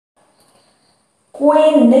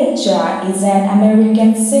Queen Naija is an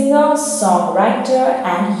American singer, songwriter,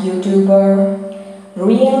 and YouTuber.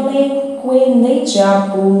 Real name Queen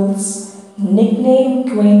Naija Bulls, nickname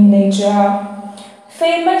Queen Naija.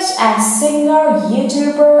 Famous as singer,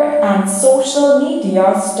 YouTuber, and social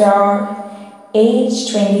media star.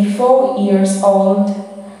 Age 24 years old.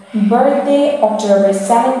 Birthday October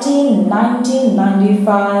 17,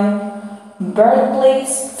 1995.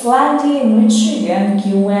 Birthplace Flanders, Michigan,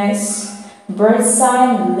 US. Birth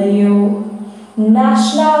sign Leo.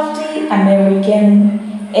 Nationality American.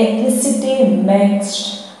 Ethnicity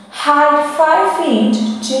mixed. Height 5 feet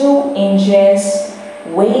 2 inches.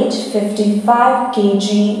 Weight 55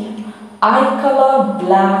 kg. Eye color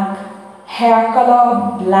black. Hair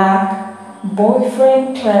color black.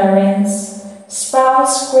 Boyfriend Clarence.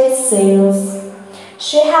 Spouse Chris Sales.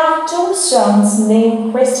 She had two sons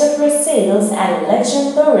named Christopher Sales and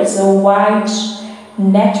Legend Larissa White.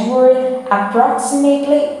 Net worth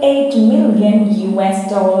approximately 8 million US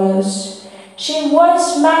dollars. She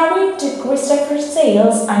was married to Christopher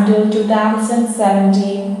Sales until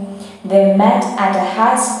 2017. They met at a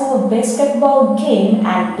high school basketball game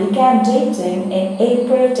and began dating in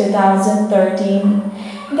April 2013.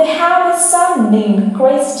 They have a son named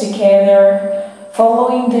Chris together.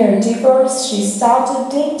 Following their divorce, she started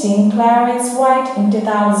dating Clarence White in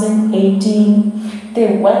 2018.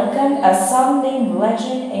 They welcomed a son named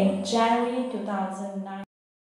Legend in January 2000.